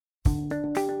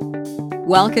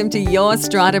Welcome to Your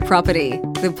Strata Property,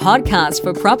 the podcast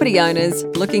for property owners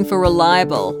looking for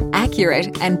reliable,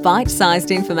 accurate, and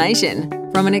bite-sized information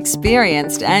from an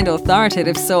experienced and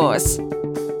authoritative source.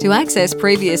 To access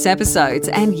previous episodes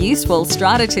and useful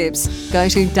strata tips, go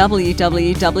to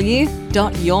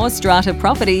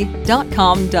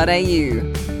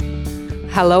www.yourstrataproperty.com.au.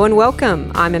 Hello and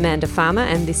welcome. I'm Amanda Farmer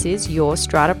and this is Your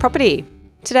Strata Property.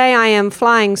 Today I am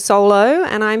flying solo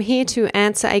and I'm here to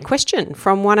answer a question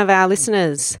from one of our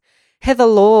listeners. Heather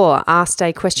Law asked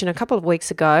a question a couple of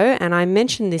weeks ago and I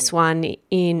mentioned this one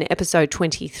in episode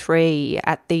 23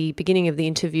 at the beginning of the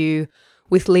interview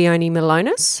with Leonie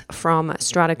Milonis from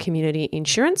Strata Community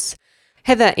Insurance.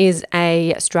 Heather is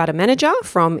a strata manager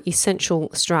from Essential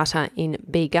Strata in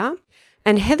Bega.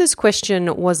 And Heather's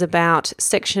question was about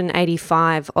Section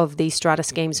 85 of the Strata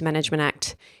Schemes Management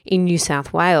Act in New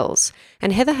South Wales.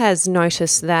 And Heather has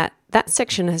noticed that that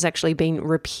section has actually been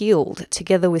repealed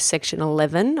together with Section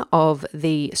 11 of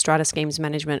the Strata Schemes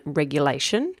Management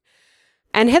Regulation.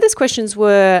 And Heather's questions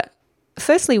were,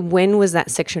 firstly, when was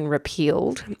that section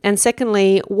repealed? And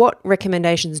secondly, what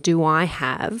recommendations do I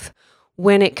have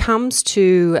when it comes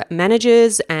to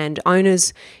managers and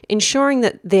owners ensuring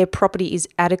that their property is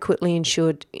adequately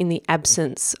insured in the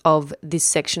absence of this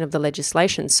section of the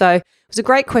legislation? So it was a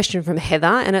great question from Heather,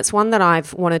 and it's one that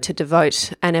I've wanted to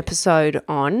devote an episode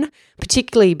on,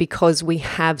 particularly because we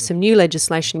have some new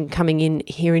legislation coming in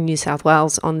here in New South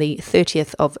Wales on the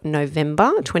 30th of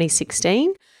November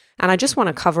 2016. And I just want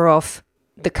to cover off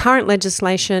the current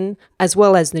legislation as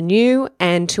well as the new,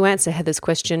 and to answer Heather's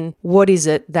question, what is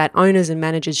it that owners and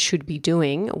managers should be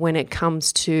doing when it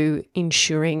comes to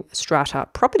insuring strata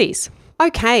properties?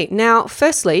 Okay, now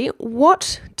firstly,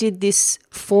 what did this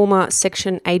former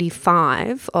Section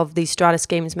 85 of the Strata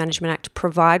Schemes Management Act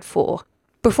provide for?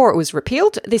 Before it was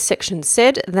repealed, this section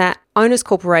said that owners'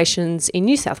 corporations in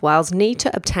New South Wales need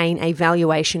to obtain a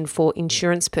valuation for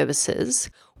insurance purposes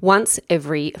once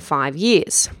every 5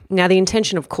 years. Now, the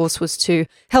intention, of course, was to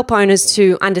help owners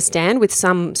to understand with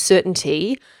some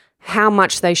certainty how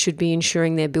much they should be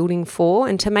insuring their building for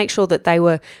and to make sure that they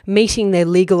were meeting their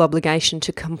legal obligation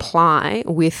to comply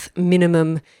with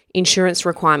minimum insurance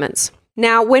requirements.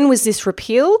 Now, when was this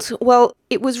repealed? Well,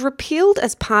 it was repealed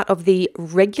as part of the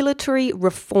Regulatory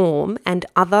Reform and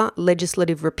Other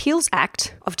Legislative Repeals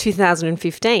Act of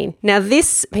 2015. Now,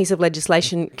 this piece of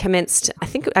legislation commenced, I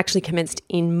think it actually commenced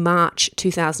in March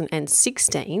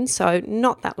 2016, so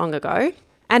not that long ago.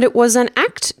 And it was an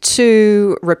act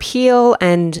to repeal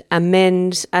and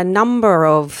amend a number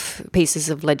of pieces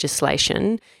of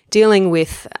legislation dealing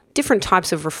with different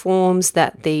types of reforms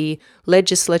that the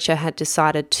legislature had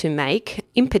decided to make.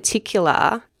 In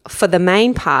particular, for the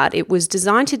main part, it was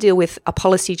designed to deal with a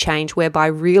policy change whereby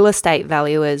real estate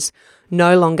valuers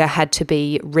no longer had to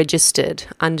be registered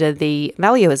under the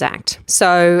Valuers Act.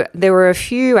 So there were a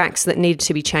few acts that needed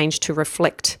to be changed to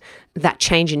reflect that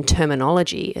change in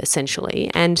terminology,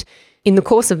 essentially. And in the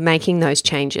course of making those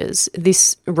changes,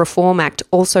 this Reform Act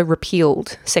also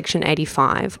repealed Section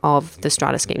 85 of the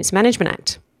Strata Schemes Management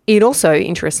Act. It also,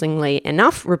 interestingly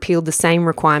enough, repealed the same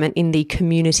requirement in the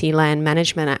Community Land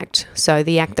Management Act, so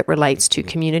the act that relates to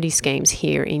community schemes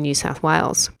here in New South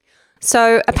Wales.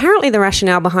 So apparently the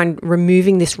rationale behind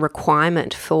removing this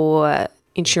requirement for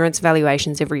insurance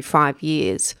valuations every 5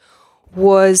 years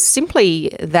was simply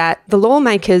that the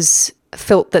lawmakers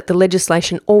felt that the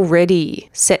legislation already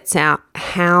sets out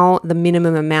how the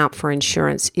minimum amount for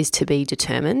insurance is to be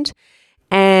determined,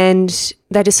 and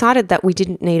they decided that we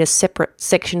didn't need a separate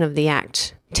section of the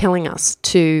Act telling us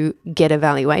to get a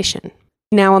valuation.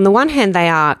 Now, on the one hand, they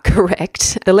are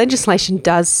correct. The legislation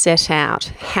does set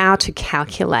out how to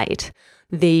calculate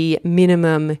the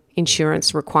minimum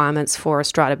insurance requirements for a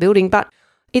strata building, but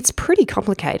it's pretty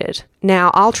complicated.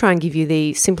 Now, I'll try and give you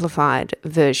the simplified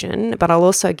version, but I'll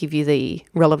also give you the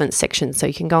relevant sections so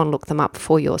you can go and look them up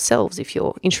for yourselves if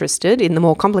you're interested in the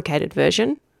more complicated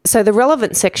version. So the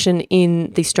relevant section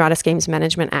in the Strata Schemes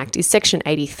Management Act is Section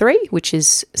 83, which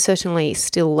is certainly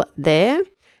still there.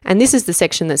 And this is the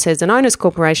section that says an owner's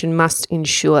corporation must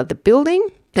insure the building,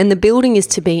 and the building is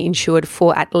to be insured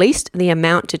for at least the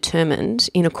amount determined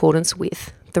in accordance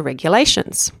with the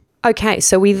regulations. Okay,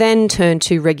 so we then turn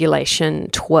to Regulation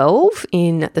 12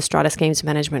 in the Strata Schemes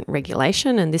Management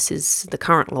Regulation, and this is the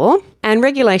current law. And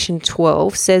Regulation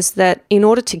 12 says that in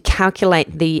order to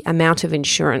calculate the amount of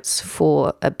insurance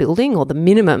for a building, or the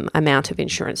minimum amount of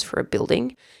insurance for a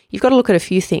building, you've got to look at a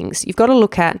few things. You've got to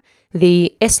look at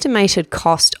the estimated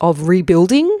cost of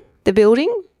rebuilding the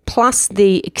building, plus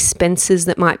the expenses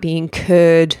that might be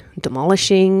incurred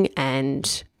demolishing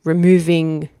and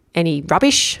removing any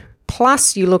rubbish,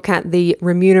 Plus, you look at the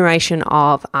remuneration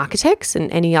of architects and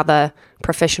any other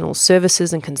professional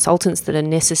services and consultants that are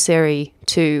necessary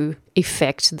to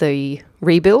effect the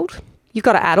rebuild. You've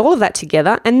got to add all of that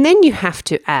together, and then you have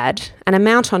to add an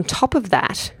amount on top of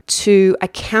that to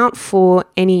account for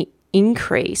any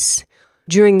increase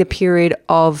during the period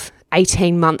of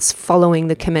 18 months following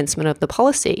the commencement of the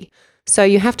policy. So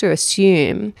you have to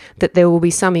assume that there will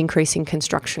be some increase in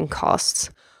construction costs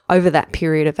over that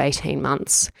period of 18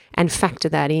 months and factor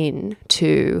that in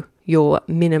to your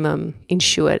minimum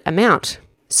insured amount.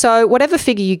 So whatever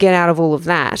figure you get out of all of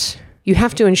that, you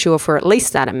have to insure for at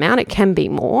least that amount. It can be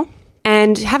more.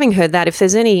 And having heard that, if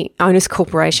there's any owners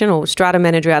corporation or strata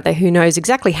manager out there who knows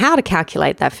exactly how to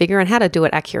calculate that figure and how to do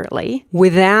it accurately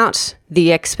without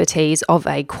the expertise of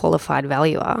a qualified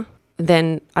valuer,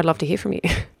 then I'd love to hear from you.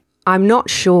 I'm not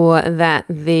sure that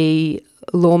the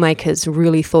lawmakers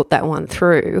really thought that one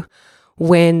through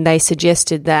when they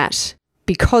suggested that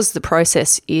because the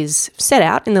process is set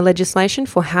out in the legislation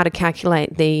for how to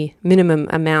calculate the minimum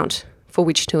amount for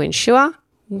which to insure,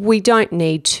 we don't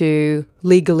need to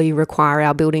legally require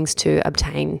our buildings to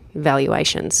obtain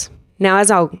valuations. Now, as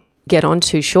I'll get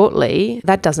onto shortly,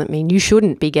 that doesn't mean you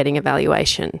shouldn't be getting a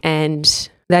valuation, and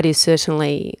that is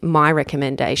certainly my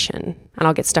recommendation, and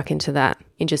I'll get stuck into that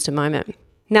in just a moment.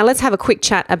 Now, let's have a quick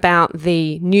chat about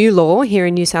the new law here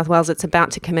in New South Wales. It's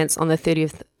about to commence on the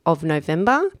 30th of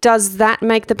November. Does that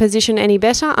make the position any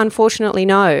better? Unfortunately,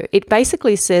 no. It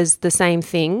basically says the same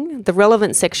thing. The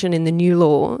relevant section in the new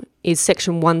law is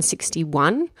section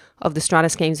 161 of the Strata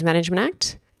Schemes Management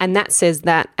Act. And that says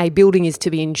that a building is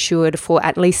to be insured for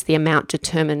at least the amount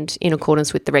determined in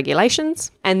accordance with the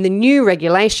regulations. And the new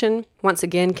regulation, once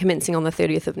again commencing on the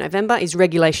 30th of November, is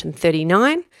Regulation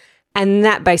 39. And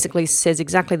that basically says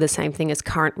exactly the same thing as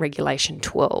current Regulation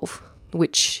 12,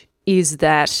 which is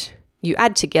that you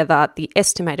add together the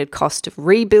estimated cost of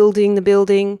rebuilding the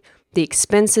building, the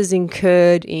expenses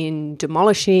incurred in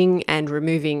demolishing and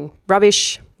removing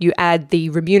rubbish. You add the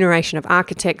remuneration of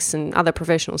architects and other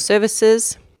professional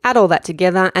services, add all that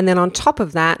together, and then on top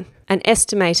of that, an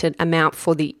estimated amount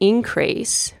for the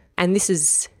increase, and this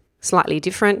is slightly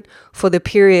different, for the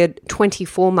period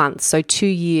 24 months, so 2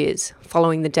 years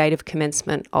following the date of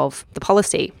commencement of the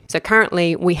policy. So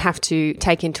currently we have to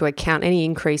take into account any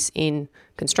increase in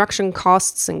construction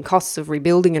costs and costs of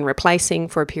rebuilding and replacing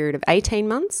for a period of 18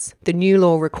 months. The new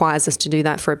law requires us to do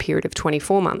that for a period of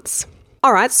 24 months.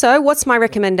 All right, so what's my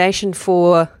recommendation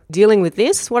for dealing with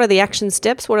this? What are the action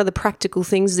steps? What are the practical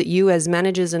things that you as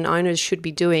managers and owners should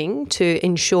be doing to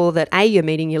ensure that A, you're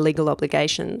meeting your legal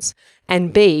obligations,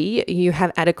 and B, you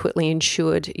have adequately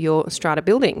insured your strata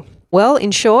building? Well,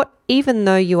 in short, even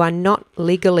though you are not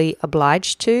legally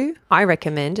obliged to, I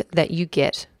recommend that you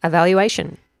get a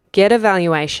valuation. Get a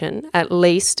valuation at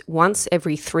least once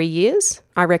every 3 years,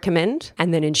 I recommend,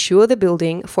 and then insure the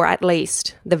building for at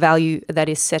least the value that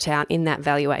is set out in that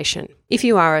valuation. If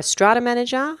you are a strata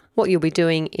manager, what you'll be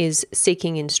doing is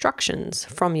seeking instructions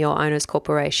from your owner's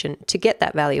corporation to get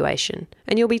that valuation.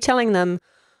 And you'll be telling them,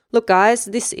 look guys,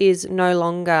 this is no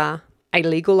longer a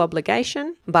legal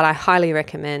obligation, but I highly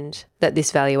recommend that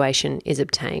this valuation is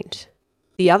obtained.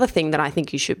 The other thing that I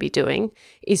think you should be doing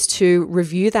is to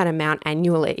review that amount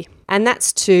annually. And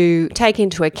that's to take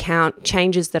into account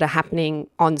changes that are happening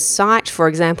on site. For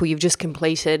example, you've just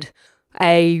completed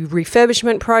a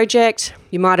refurbishment project.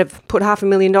 You might have put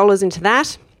 $500,000 into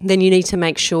that. Then you need to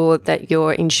make sure that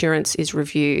your insurance is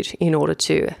reviewed in order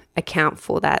to account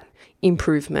for that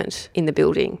improvement in the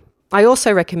building. I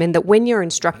also recommend that when you're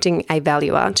instructing a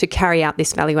valuer to carry out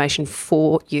this valuation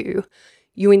for you,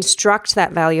 you instruct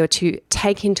that valuer to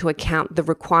take into account the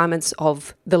requirements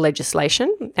of the legislation.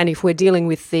 And if we're dealing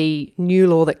with the new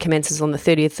law that commences on the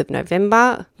 30th of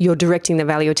November, you're directing the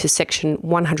valuer to section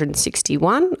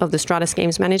 161 of the Strata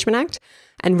Schemes Management Act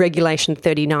and Regulation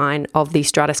 39 of the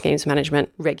Strata Schemes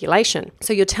Management Regulation.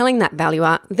 So you're telling that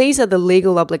valuer, these are the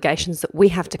legal obligations that we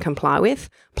have to comply with.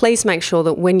 Please make sure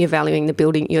that when you're valuing the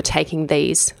building, you're taking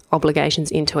these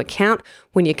obligations into account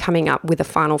when you're coming up with a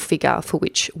final figure for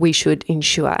which we should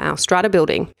insure our strata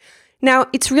building. Now,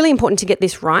 it's really important to get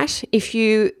this right. If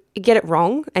you get it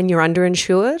wrong and you're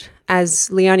underinsured, as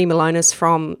Leonie Malonis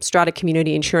from Strata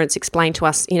Community Insurance explained to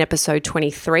us in episode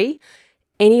 23,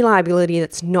 any liability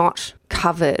that's not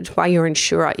covered by your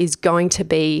insurer is going to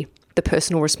be the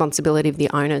personal responsibility of the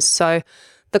owners. So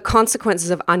the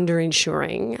consequences of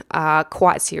underinsuring are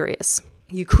quite serious.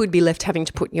 You could be left having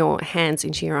to put your hands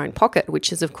into your own pocket,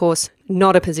 which is, of course,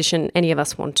 not a position any of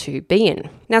us want to be in.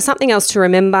 Now, something else to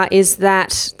remember is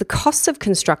that the costs of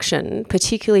construction,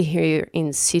 particularly here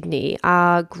in Sydney,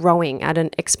 are growing at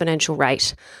an exponential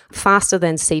rate, faster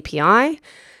than CPI.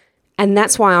 And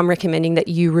that's why I'm recommending that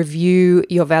you review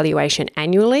your valuation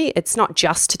annually. It's not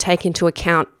just to take into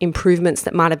account improvements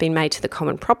that might have been made to the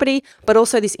common property, but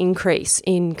also this increase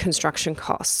in construction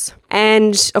costs.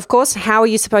 And of course, how are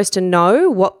you supposed to know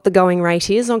what the going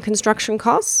rate is on construction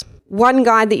costs? One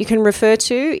guide that you can refer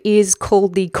to is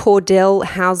called the Cordell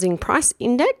Housing Price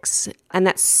Index, and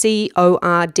that's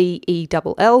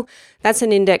CORDELL. That's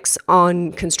an index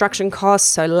on construction costs,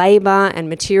 so labour and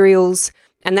materials,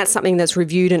 and that's something that's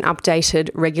reviewed and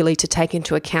updated regularly to take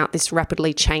into account this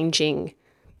rapidly changing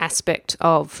aspect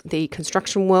of the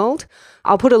construction world.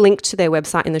 I'll put a link to their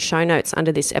website in the show notes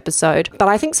under this episode. But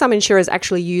I think some insurers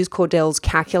actually use Cordell's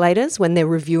calculators when they're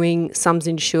reviewing sums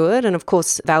insured. And of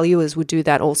course, valuers would do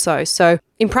that also. So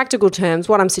in practical terms,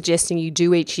 what I'm suggesting you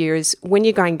do each year is when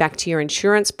you're going back to your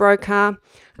insurance broker,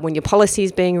 when your policy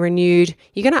is being renewed,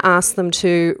 you're going to ask them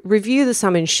to review the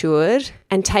sum insured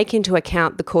and take into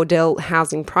account the Cordell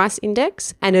Housing Price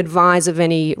Index and advise of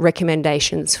any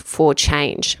recommendations for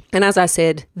change. And as I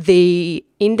said, the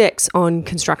index on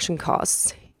construction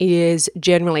costs is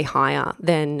generally higher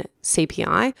than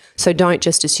CPI. So don't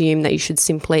just assume that you should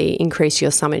simply increase your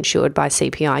sum insured by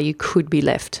CPI. You could be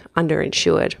left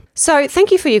underinsured. So thank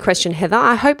you for your question, Heather.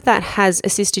 I hope that has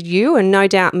assisted you and no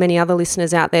doubt many other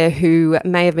listeners out there who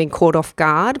may have been caught off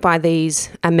guard by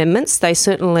these amendments. They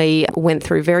certainly went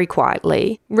through very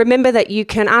quietly. Remember that you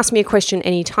can ask me a question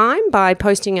anytime by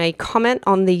posting a comment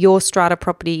on the Your Strata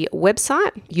Property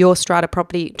website,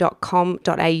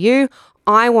 yourstrataproperty.com.au.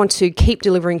 I want to keep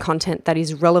delivering content that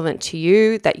is relevant to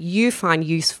you, that you find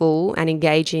useful and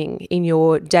engaging in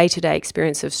your day-to-day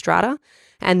experience of Strata.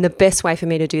 And the best way for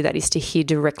me to do that is to hear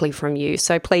directly from you.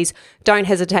 So please don't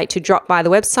hesitate to drop by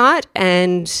the website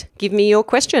and give me your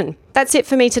question. That's it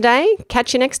for me today.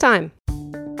 Catch you next time.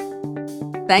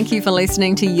 Thank you for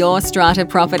listening to Your Strata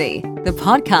Property, the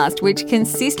podcast which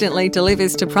consistently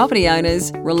delivers to property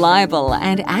owners reliable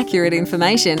and accurate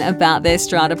information about their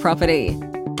strata property.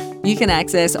 You can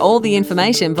access all the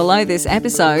information below this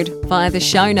episode via the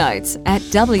show notes at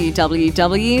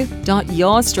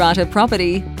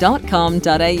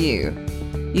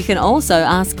www.yourstrataproperty.com.au. You can also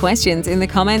ask questions in the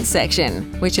comments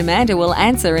section, which Amanda will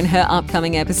answer in her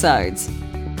upcoming episodes.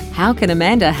 How can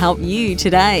Amanda help you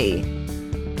today?